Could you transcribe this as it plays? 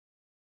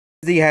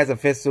Disney has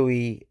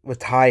officially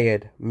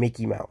retired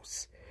Mickey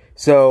Mouse.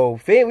 So,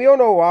 we all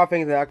know a lot of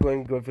things are not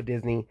going good for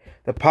Disney.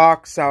 The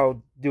parks are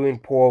doing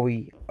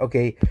poorly,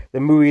 okay?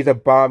 The movies are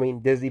bombing.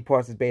 Disney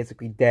Plus is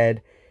basically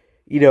dead.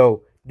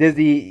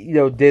 Disney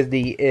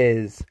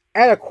is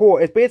at a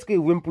core. It's basically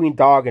a whimpering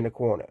dog in the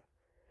corner.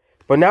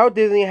 But now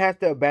Disney has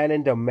to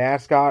abandon the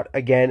mascot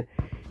again.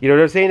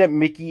 They're saying that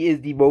Mickey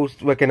is the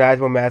most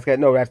recognizable mascot.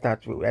 No, that's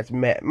not true.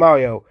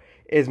 Mario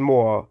is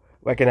more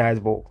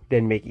recognizable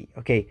than Mickey,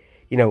 okay?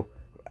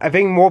 I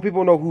think more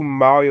people know who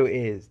Mario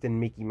is than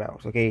Mickey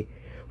Mouse, okay?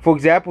 For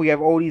example, you have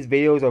all these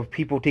videos of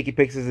people taking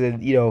pictures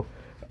and,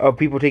 of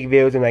people taking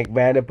videos in, like,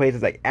 random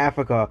places like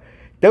Africa.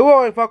 They were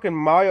all in fucking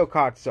Mario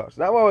Kart suits,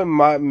 not all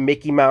in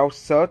Mickey Mouse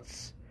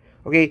suits,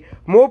 okay?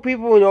 More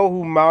people know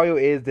who Mario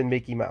is than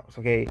Mickey Mouse,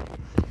 okay?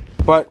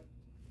 But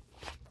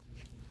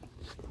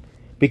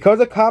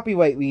because of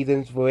copyright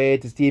reasons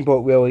related to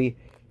Steamboat Willie,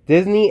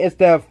 Disney,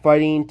 instead of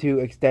fighting to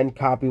extend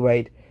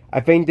copyright,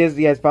 I think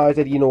Disney has finally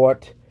said, you know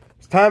what?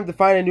 It's time to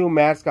find a new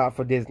mascot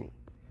for Disney.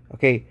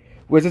 Okay?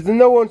 Which is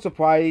no one's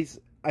surprise,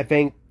 I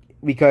think,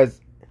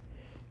 because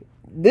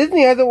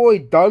Disney hasn't really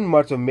done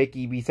much of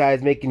Mickey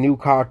besides making new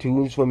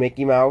cartoons for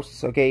Mickey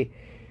Mouse. Okay?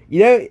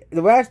 The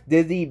last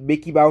Disney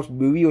Mickey Mouse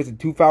movie was in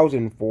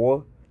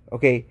 2004.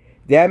 Okay?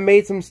 They have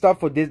made some stuff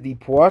for Disney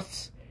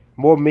Plus,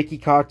 more Mickey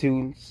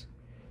cartoons.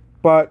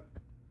 But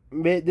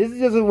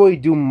Disney doesn't really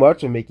do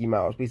much with Mickey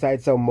Mouse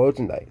besides sell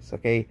merchandise.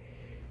 Okay?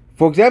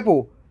 For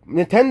example,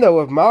 Nintendo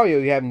with Mario,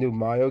 you have new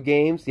Mario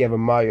games, you have a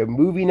Mario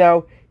movie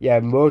now, you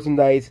have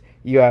merchandise,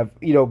 you have,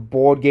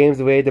 board games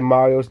related to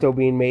Mario still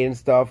being made and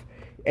stuff,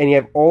 and you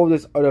have all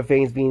this other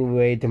things being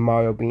related to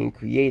Mario being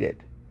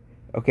created.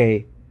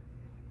 Okay?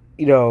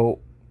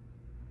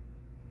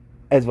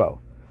 As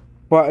well.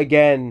 But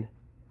again,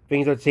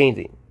 things are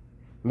changing.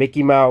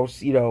 Mickey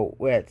Mouse,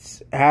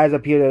 has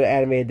appeared in the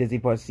animated Disney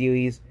Plus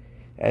series,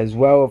 as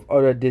well as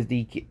other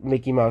Disney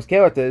Mickey Mouse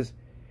characters,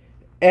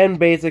 and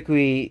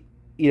basically,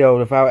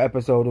 the final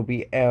episode will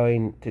be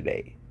airing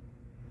today.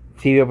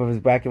 TV up of his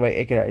black and white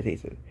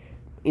iconization.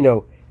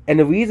 And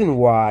the reason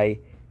why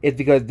is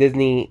because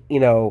Disney,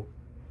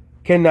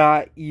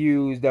 cannot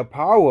use the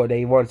power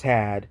they once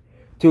had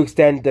to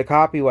extend the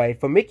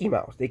copyright for Mickey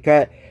Mouse. They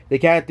can't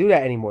do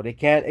that anymore. They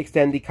can't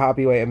extend the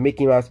copyright of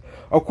Mickey Mouse.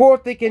 Of course,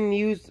 they can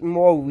use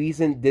more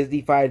recent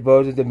Disney-fied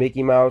versions of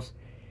Mickey Mouse,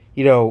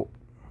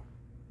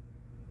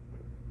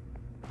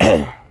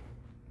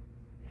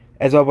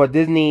 as well, but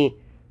Disney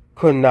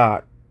could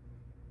not,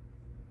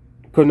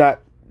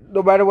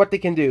 no matter what they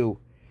can do,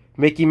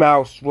 Mickey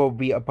Mouse will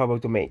be a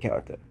public domain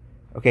character.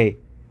 Okay?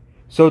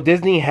 So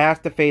Disney has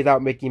to phase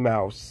out Mickey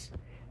Mouse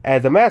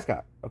as a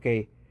mascot.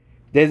 Okay?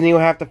 Disney will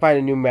have to find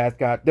a new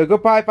mascot. They'll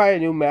probably find a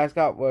new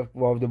mascot with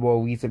one of the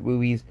more recent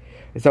movies.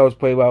 It sells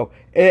pretty well.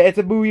 It's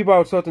a movie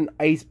about a certain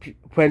ice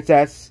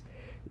princess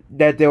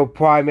that they'll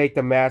probably make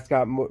the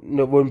mascot.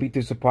 Wouldn't be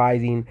too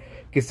surprising,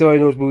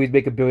 considering those movies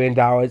make $1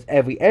 billion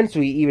every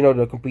entry, even though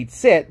they're a complete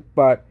set.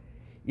 But,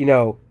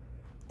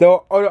 there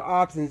are other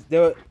options.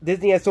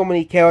 Disney has so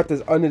many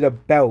characters under the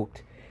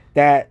belt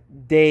that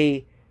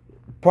they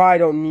probably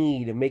don't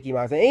need Mickey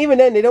Mouse. And even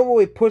then, they don't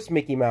really push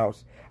Mickey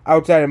Mouse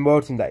outside of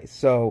merchandise.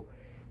 So,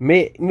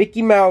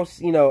 Mickey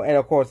Mouse, and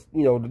of course,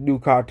 the new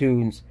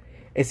cartoons,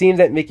 it seems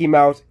that Mickey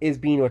Mouse is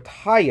being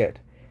retired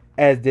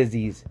as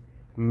Disney's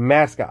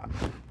mascot.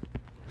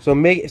 So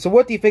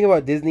what do you think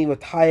about Disney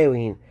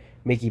retiring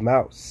Mickey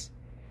Mouse?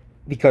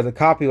 Because of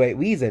copyright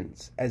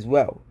reasons as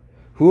well.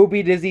 Who will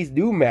be Disney's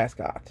new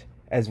mascot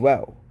as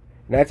well?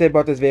 And that's it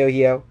about this video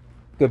here.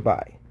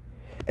 Goodbye.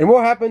 And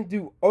what happened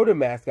to other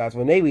mascots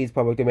when they reach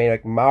public domain,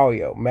 like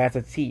Mario,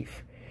 Master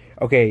Chief,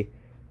 okay,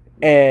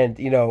 and,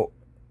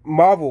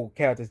 Marvel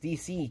characters,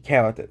 DC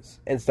characters,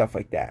 and stuff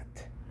like that?